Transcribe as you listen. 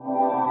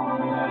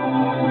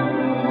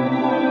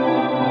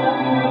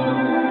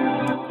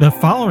The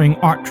following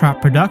Art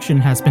Trap production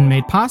has been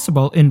made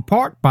possible in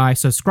part by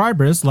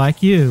subscribers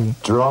like you.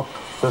 Drop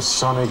the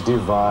sonic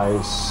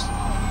device.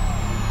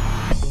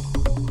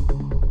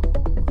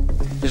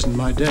 Isn't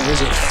my day,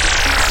 is it?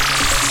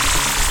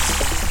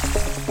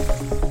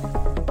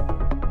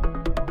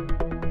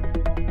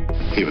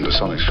 Even the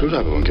sonic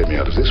screwdriver won't get me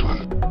out of this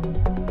one.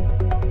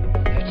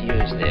 Let's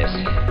use this.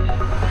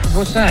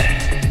 What's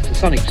that? It's a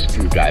sonic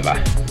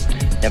screwdriver.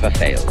 Never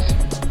fails.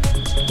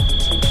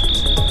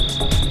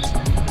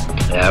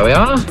 There we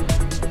are.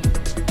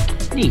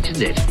 Neat,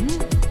 isn't it?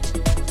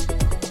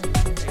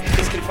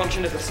 This can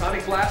function as a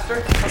sonic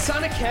blaster, a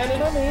sonic cannon,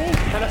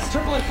 and a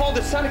triple and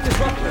folded sonic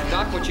disruptor.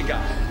 Doc, what you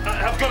got?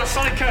 I've got a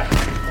sonic.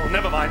 Oh,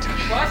 never mind.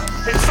 What?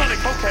 It's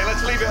sonic. Okay,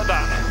 let's leave it at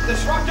that.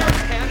 Disruptor,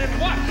 cannon,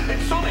 what?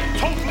 It's sonic.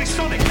 Totally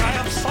sonic. I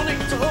am sonic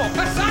to hook.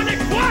 A sonic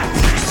what?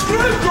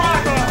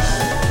 Screwdriver!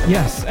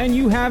 Yes, and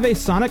you have a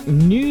Sonic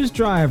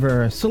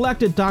Newsdriver,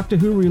 selected Doctor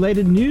Who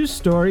related news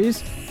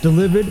stories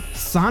delivered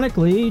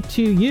sonically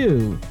to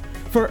you.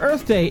 For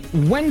Earth Day,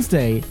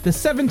 Wednesday, the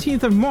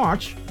 17th of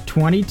March,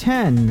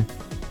 2010.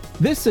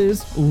 This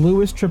is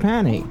Louis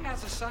Trapani. Who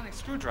has a sonic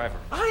screwdriver?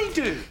 I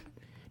do!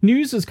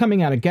 News is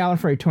coming out of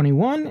Gallifrey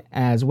 21,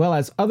 as well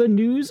as other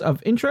news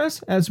of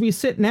interest as we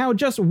sit now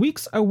just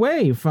weeks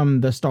away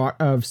from the start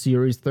of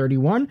Series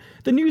 31,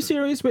 the new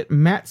series with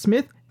Matt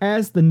Smith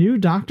as the new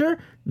Doctor,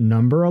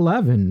 number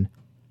 11.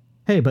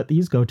 Hey, but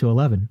these go to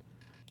 11.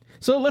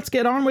 So let's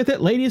get on with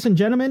it, ladies and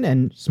gentlemen,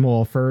 and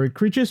small furry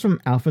creatures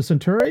from Alpha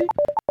Centauri.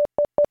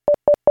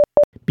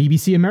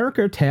 BBC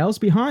America tails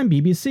behind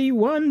BBC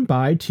One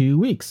by 2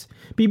 weeks.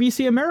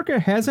 BBC America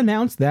has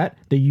announced that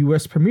the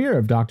US premiere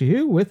of Doctor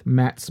Who with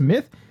Matt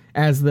Smith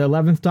as the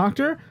 11th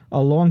Doctor,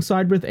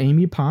 alongside with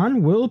Amy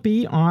Pond, will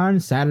be on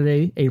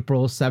Saturday,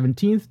 April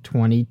 17th,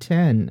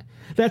 2010.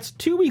 That's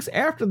 2 weeks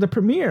after the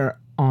premiere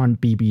on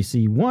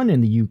BBC One in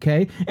the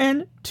UK,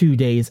 and 2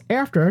 days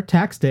after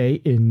Tax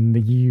Day in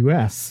the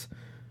US.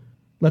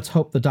 Let's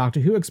hope the Doctor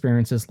Who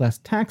experience is less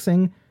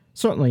taxing,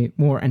 certainly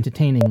more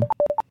entertaining.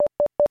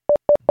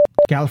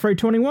 Gallifrey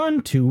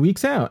 21, 2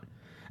 weeks out.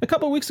 A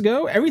couple weeks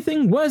ago,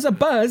 everything was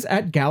abuzz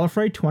at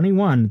Gallifrey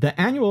 21, the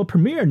annual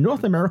premier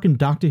North American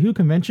Doctor Who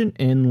convention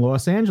in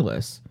Los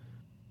Angeles.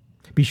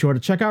 Be sure to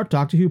check out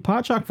Doctor Who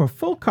Podshock for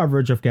full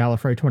coverage of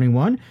Gallifrey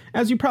 21.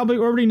 As you probably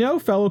already know,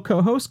 fellow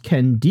co-hosts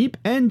Ken Deep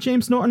and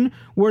James Norton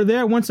were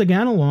there once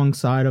again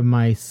alongside of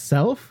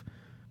myself.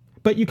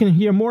 But you can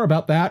hear more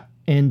about that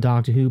in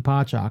Doctor Who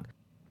Podshock.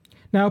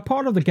 Now,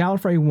 part of the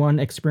Gallifrey 1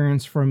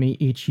 experience for me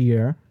each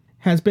year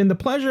has been the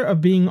pleasure of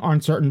being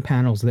on certain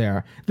panels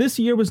there. This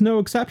year was no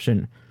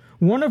exception,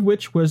 one of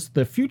which was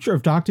the Future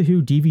of Doctor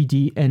Who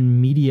DVD and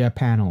Media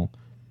panel.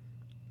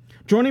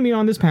 Joining me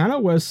on this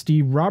panel was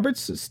Steve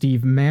Roberts,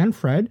 Steve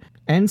Manfred,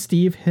 and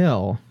Steve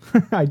Hill.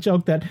 I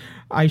joke that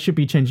I should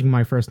be changing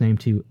my first name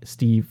to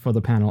Steve for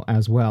the panel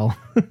as well.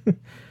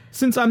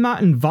 Since I'm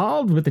not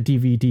involved with the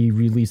DVD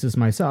releases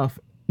myself,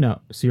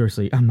 no,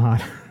 seriously, I'm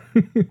not.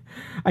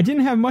 I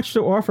didn't have much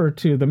to offer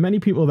to the many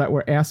people that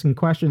were asking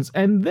questions,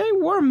 and there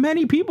were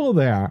many people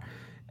there.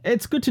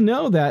 It's good to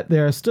know that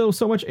there's still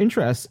so much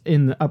interest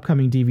in the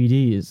upcoming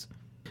DVDs.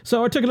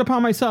 So I took it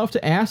upon myself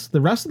to ask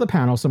the rest of the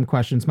panel some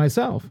questions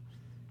myself.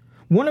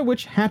 One of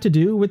which had to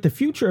do with the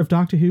future of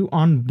Doctor Who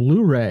on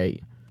Blu-ray.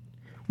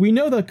 We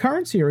know the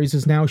current series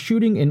is now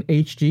shooting in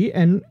HD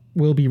and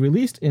will be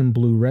released in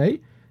Blu-ray,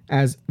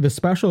 as the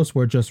specials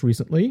were just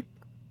recently.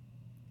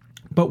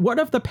 But what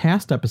of the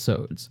past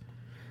episodes?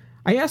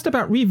 I asked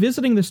about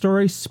revisiting the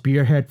story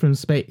Spearhead from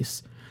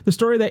Space, the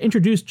story that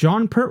introduced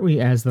John Pertwee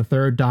as the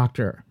Third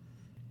Doctor.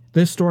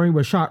 This story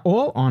was shot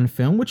all on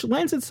film, which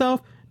lends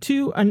itself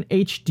to an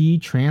HD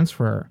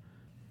transfer.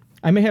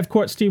 I may have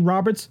caught Steve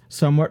Roberts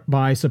somewhat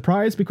by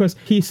surprise because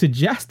he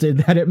suggested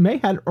that it may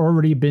have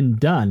already been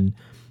done.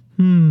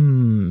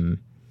 Something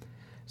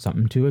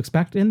to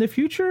expect in the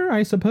future,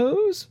 I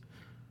suppose?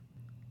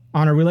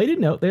 On a related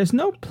note, there's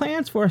no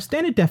plans for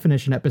standard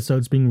definition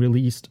episodes being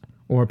released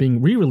or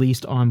being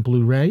re-released on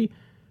Blu-ray.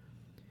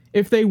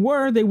 If they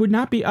were, they would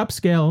not be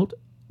upscaled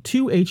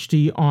to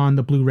HD on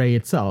the Blu-ray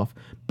itself,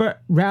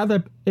 but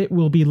rather it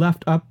will be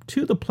left up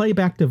to the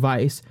playback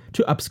device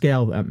to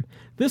upscale them.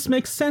 This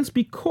makes sense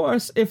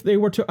because if they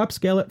were to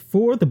upscale it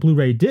for the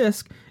Blu-ray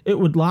disc, it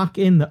would lock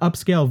in the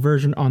upscale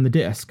version on the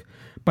disc.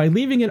 By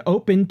leaving it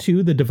open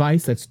to the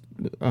device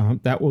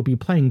that will be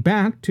playing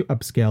back to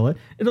upscale it,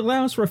 it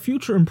allows for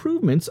future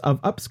improvements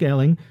of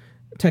upscaling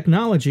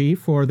technology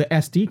for the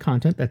SD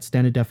content, that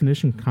standard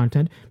definition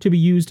content, to be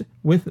used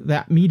with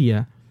that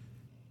media.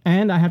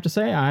 And I have to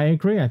say, I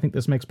agree. I think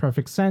this makes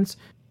perfect sense.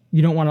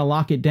 You don't want to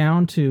lock it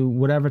down to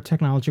whatever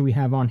technology we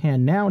have on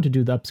hand now to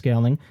do the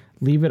upscaling.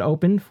 Leave it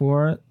open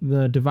for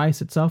the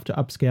device itself to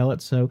upscale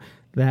it so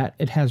that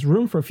it has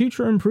room for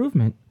future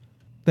improvement.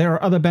 There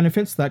are other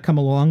benefits that come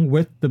along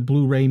with the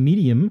Blu-ray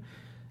medium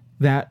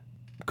that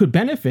could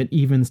benefit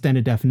even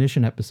standard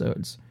definition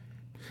episodes.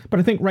 But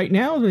I think right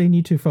now they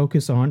need to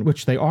focus on,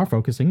 which they are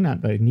focusing,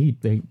 not they need,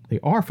 they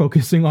are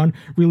focusing on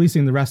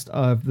releasing the rest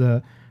of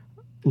the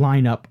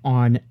lineup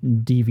on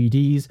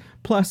DVDs.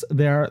 Plus,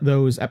 there are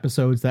those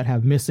episodes that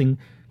have missing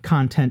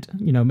content,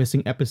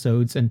 missing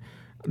episodes, and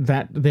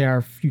that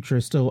their future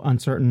is still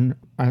uncertain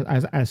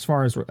as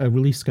far as a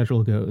release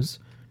schedule goes.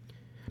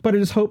 But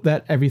it is hoped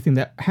that everything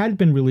that had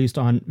been released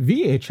on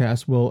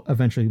VHS will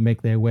eventually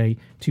make their way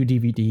to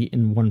DVD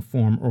in one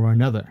form or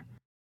another.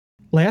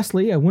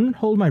 Lastly, I wouldn't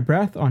hold my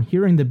breath on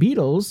hearing the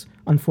Beatles,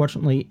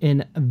 unfortunately,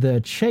 in The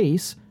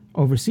Chase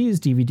overseas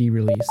DVD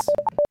release.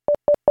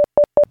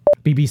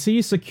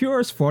 BBC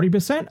secures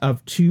 40%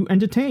 of To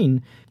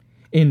Entertain.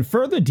 In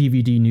further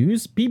DVD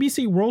news,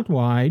 BBC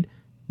Worldwide,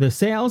 the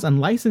sales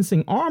and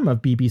licensing arm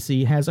of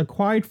BBC, has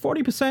acquired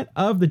 40%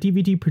 of the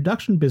DVD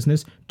production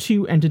business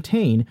To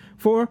Entertain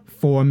for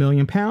 £4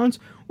 million,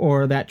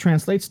 or that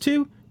translates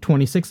to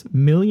 $26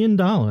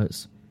 million.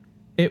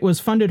 It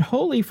was funded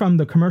wholly from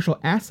the commercial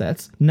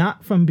assets,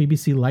 not from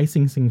BBC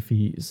licensing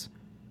fees.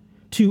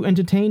 To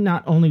Entertain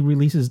not only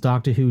releases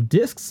Doctor Who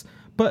discs,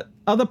 but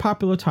other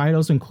popular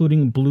titles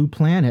including Blue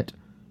Planet.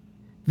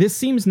 This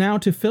seems now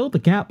to fill the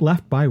gap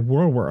left by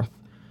Warworth.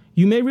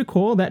 You may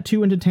recall that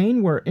To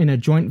Entertain were in a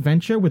joint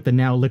venture with the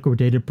now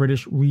liquidated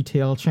British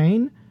retail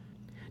chain.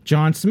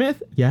 John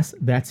Smith, yes,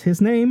 that's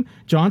his name,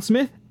 John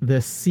Smith, the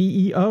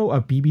CEO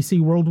of BBC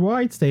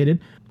Worldwide,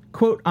 stated,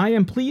 quote, "I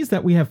am pleased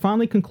that we have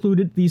finally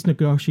concluded these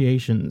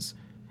negotiations,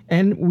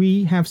 and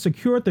we have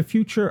secured the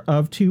future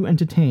of To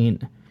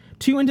Entertain.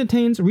 To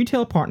Entertain's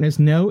retail partners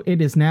know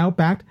it is now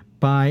backed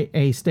by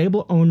a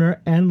stable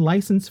owner, and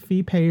license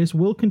fee payers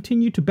will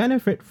continue to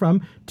benefit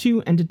from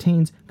To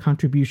Entertain's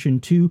contribution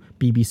to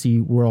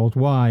BBC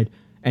Worldwide,"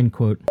 end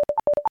quote.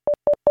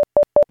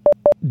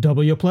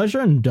 Double your pleasure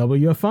and double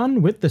your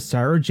fun with the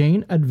Sarah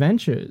Jane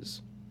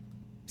Adventures.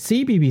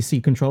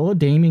 CBBC controller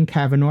Damien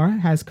Kavanagh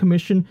has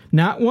commissioned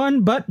not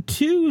one but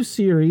two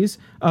series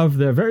of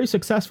the very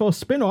successful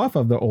spin-off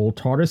of the old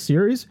TARDIS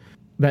series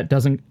that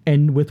doesn't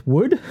end with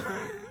wood.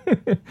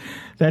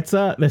 That's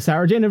the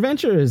Sarah Jane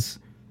Adventures.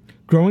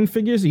 Growing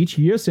figures each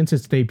year since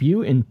its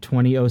debut in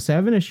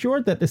 2007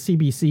 assured that the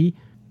CBC,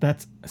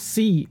 that's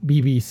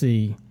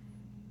CBBC,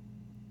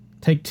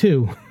 take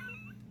two,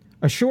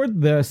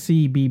 assured the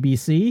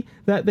CBBC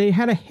that they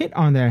had a hit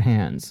on their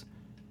hands.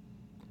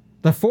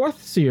 The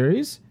fourth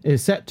series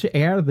is set to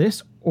air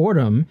this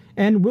autumn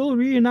and will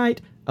reunite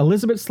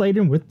Elizabeth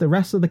Sladen with the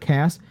rest of the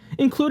cast,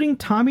 including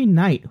Tommy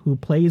Knight, who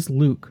plays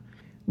Luke.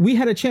 We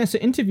had a chance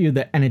to interview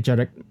the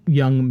energetic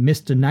young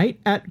Mr. Knight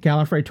at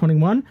Gallifrey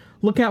 21.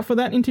 Look out for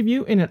that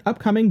interview in an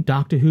upcoming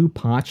Doctor Who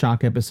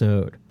Podshock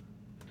episode.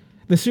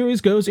 The series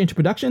goes into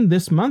production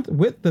this month,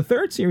 with the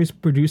third series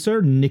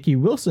producer, Nikki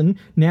Wilson,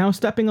 now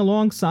stepping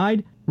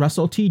alongside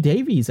Russell T.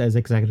 Davies as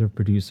executive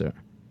producer,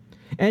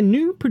 and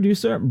new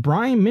producer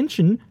Brian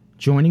Minchin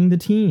joining the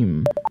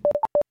team.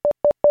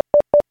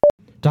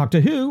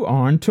 Doctor Who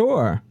on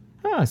tour.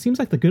 Seems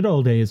like the good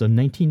old days of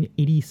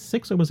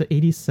 1986, or was it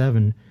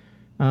 87?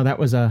 That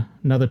was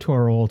another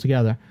tour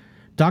altogether.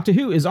 Doctor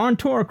Who is on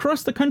tour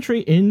across the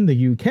country in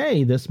the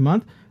UK this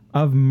month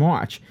of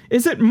March.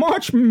 Is it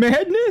March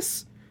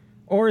Madness?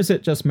 Or is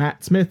it just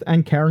Matt Smith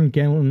and Karen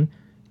Gillan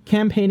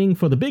campaigning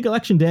for the big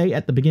election day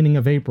at the beginning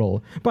of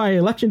April? By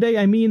election day,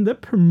 I mean the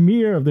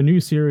premiere of the new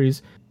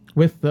series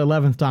with the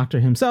 11th Doctor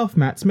himself,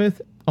 Matt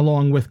Smith,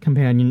 along with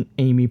companion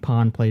Amy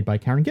Pond, played by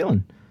Karen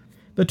Gillan.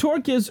 The tour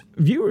gives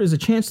viewers a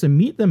chance to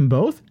meet them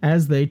both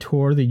as they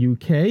tour the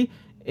UK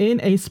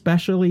in a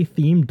specially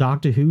themed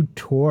Doctor Who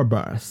tour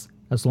bus.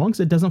 As long as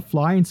it doesn't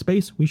fly in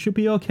space, we should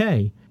be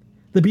okay.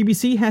 The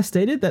BBC has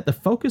stated that the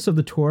focus of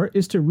the tour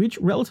is to reach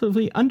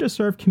relatively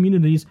underserved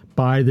communities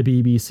by the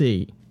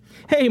BBC.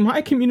 Hey,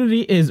 my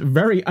community is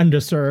very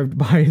underserved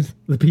by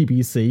the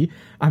BBC.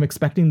 I'm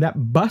expecting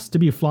that bus to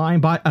be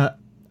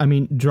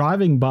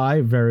driving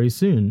by very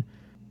soon.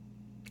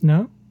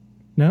 No?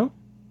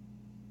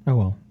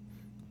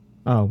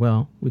 Oh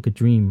well, we could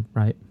dream,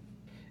 right?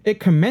 It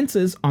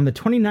commences on the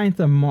 29th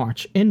of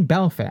March in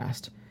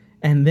Belfast,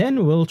 and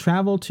then we'll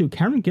travel to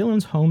Karen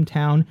Gillan's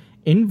hometown,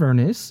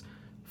 Inverness,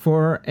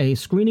 for a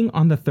screening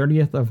on the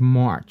 30th of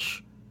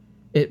March.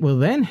 It will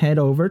then head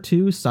over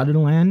to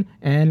Sutherland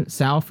and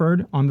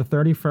Salford on the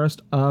 31st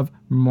of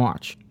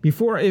March,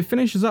 before it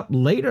finishes up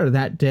later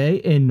that day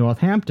in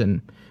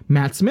Northampton,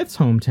 Matt Smith's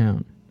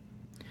hometown.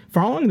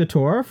 Following the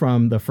tour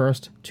from the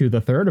 1st to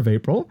the 3rd of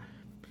April,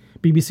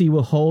 BBC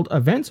will hold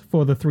events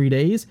for the 3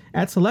 days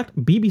at select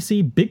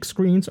BBC big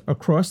screens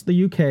across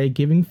the UK,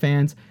 giving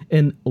fans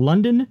in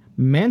London,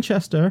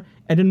 Manchester,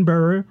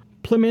 Edinburgh,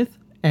 Plymouth,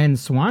 and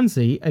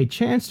Swansea a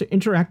chance to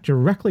interact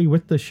directly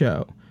with the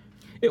show.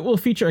 It will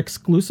feature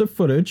exclusive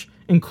footage,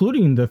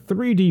 including the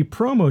 3D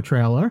promo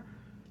trailer,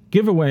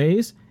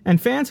 giveaways,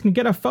 and fans can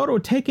get a photo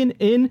taken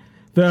in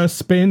the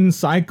Spin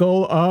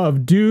Cycle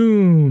of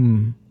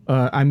Doom.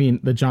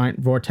 The giant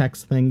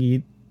vortex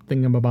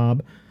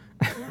thingamabob.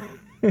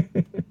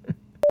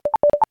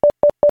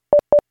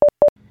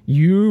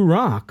 You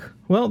rock.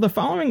 Well, the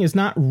following is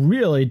not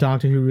really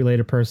Doctor Who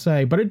related per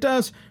se, but it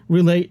does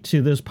relate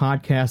to this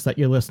podcast that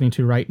you're listening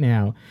to right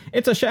now.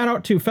 It's a shout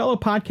out to fellow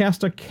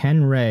podcaster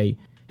Ken Ray.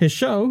 His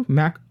show,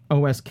 Mac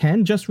OS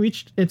Ken just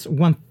reached its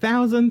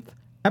 1000th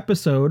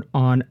episode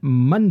on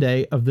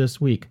Monday of this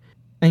week.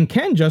 And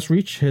Ken just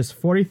reached his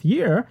 40th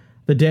year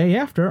the day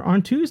after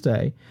on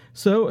Tuesday.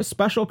 So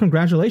special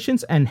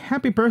congratulations and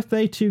happy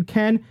birthday to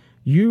Ken.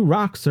 You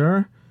rock,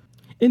 sir.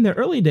 In the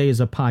early days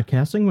of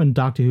podcasting, when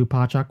Doctor Who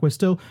Podshock was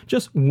still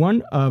just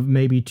one of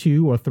maybe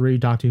 2 or 3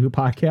 Doctor Who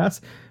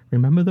podcasts,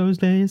 remember those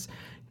days?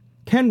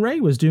 Ken Ray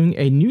was doing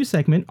a new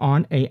segment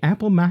on a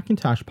Apple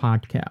Macintosh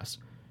podcast.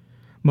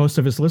 Most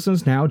of his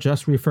listeners now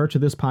just refer to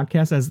this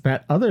podcast as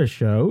That Other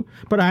Show,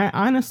 but I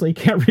honestly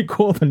can't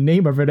recall the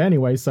name of it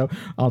anyway, so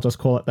I'll just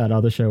call it That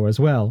Other Show as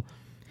well.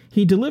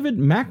 He delivered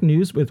Mac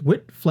news with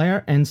wit,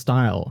 flair, and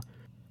style.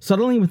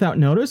 Suddenly, without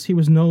notice, he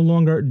was no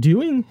longer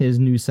doing his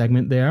news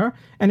segment there,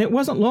 and it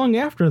wasn't long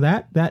after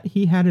that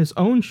he had his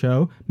own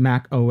show,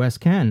 Mac OS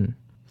Ken.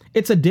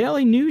 It's a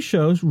daily news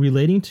show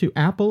relating to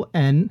Apple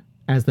and,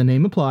 as the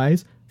name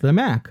applies, the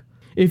Mac.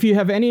 If you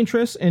have any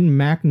interest in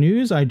Mac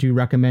news, I do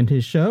recommend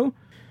his show.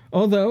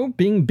 Although,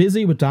 being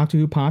busy with Doctor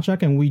Who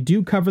Podshock and we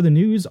do cover the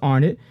news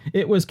on it,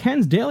 it was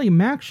Ken's daily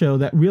Mac show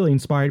that really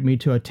inspired me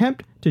to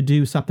attempt to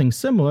do something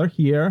similar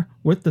here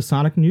with the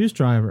Sonic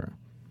Newsdriver.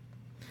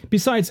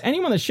 Besides,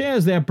 anyone that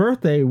shares their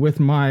birthday with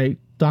my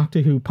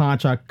Doctor Who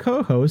Podshock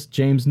co-host,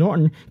 James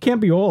Norton,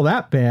 can't be all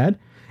that bad.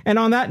 And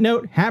on that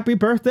note, happy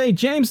birthday,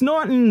 James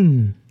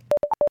Norton!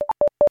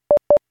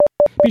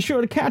 Be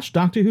sure to catch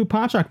Doctor Who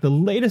Podshock. The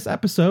latest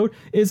episode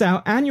is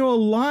our annual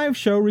live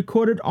show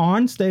recorded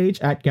on stage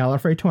at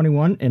Gallifrey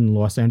 21 in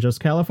Los Angeles,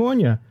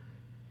 California.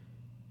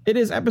 It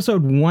is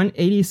episode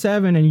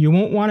 187, and you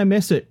won't want to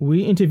miss it.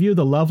 We interview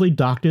the lovely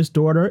Doctor's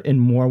daughter in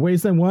more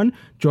ways than one,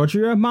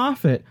 Georgia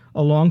Moffat,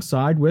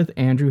 alongside with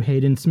Andrew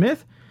Hayden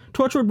Smith,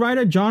 Torchwood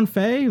writer John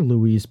Fay,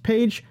 Louise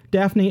Page,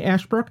 Daphne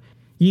Ashbrook,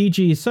 Yi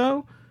Ji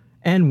So,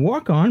 and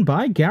Walk On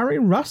by Gary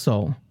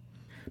Russell.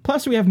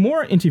 Plus, we have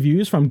more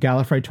interviews from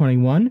Gallifrey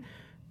 21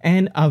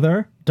 and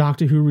other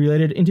Doctor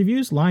Who-related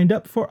interviews lined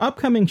up for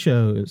upcoming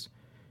shows.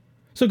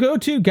 So go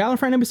to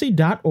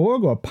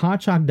GallifreyEmbassy.org or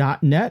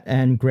Podshock.net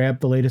and grab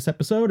the latest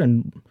episode.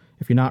 And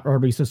if you're not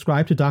already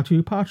subscribed to Doctor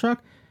Who Podshock,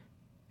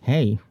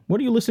 hey,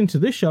 what are you listening to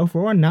this show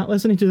for and not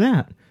listening to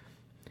that?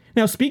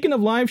 Now, speaking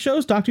of live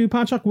shows, Doctor Who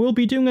Podshock will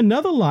be doing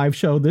another live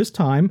show, this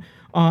time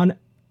on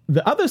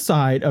the other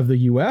side of the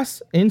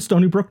U.S. in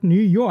Stony Brook,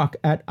 New York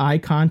at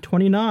Icon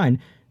 29,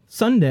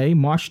 Sunday,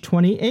 March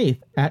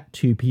 28th at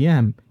 2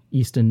 p.m.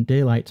 Eastern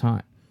Daylight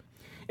Time.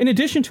 In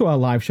addition to our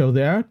live show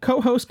there,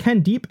 co-host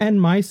Ken Deep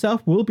and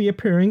myself will be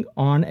appearing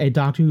on a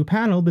Doctor Who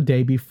panel the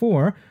day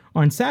before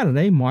on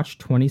Saturday, March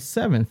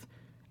 27th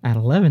at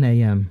 11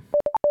 a.m.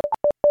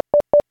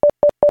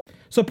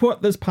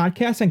 Support this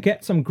podcast and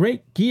get some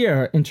great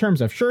gear in terms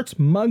of shirts,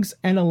 mugs,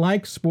 and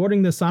alike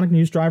sporting the Sonic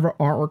Newsdriver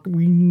artwork.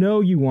 We know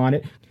you want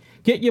it.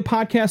 Get your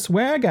podcast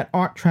swag at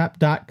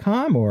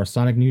arttrap.com or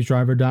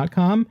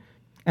sonicnewsdriver.com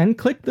and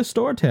click the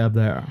store tab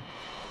there.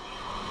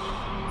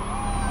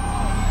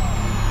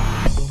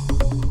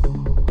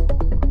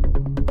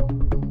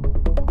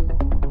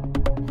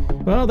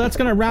 Well, that's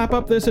going to wrap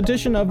up this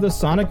edition of the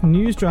Sonic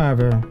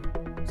Newsdriver.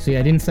 See,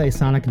 I didn't say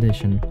Sonic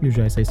Edition.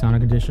 Usually I say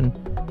Sonic Edition.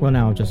 Well,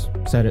 now I just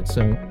said it,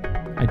 so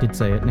I did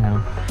say it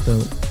now.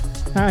 So,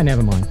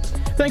 never mind.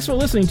 Thanks for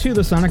listening to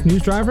the Sonic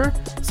Newsdriver.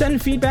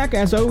 Send feedback,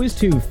 as always,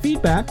 to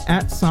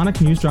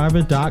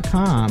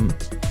feedback@sonicnewsdriver.com.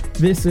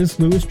 This is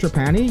Louis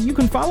Trapani. You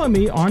can follow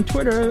me on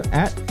Twitter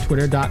at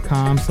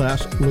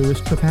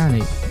twitter.com/Louis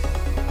Trapani.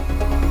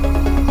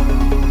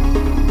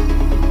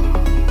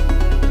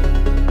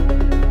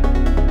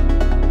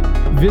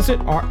 Visit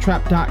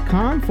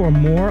arttrap.com for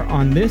more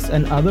on this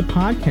and other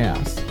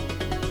podcasts.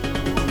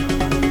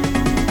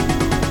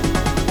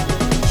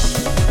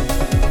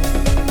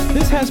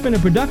 This has been a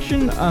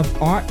production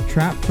of Art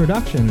Trap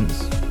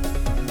Productions.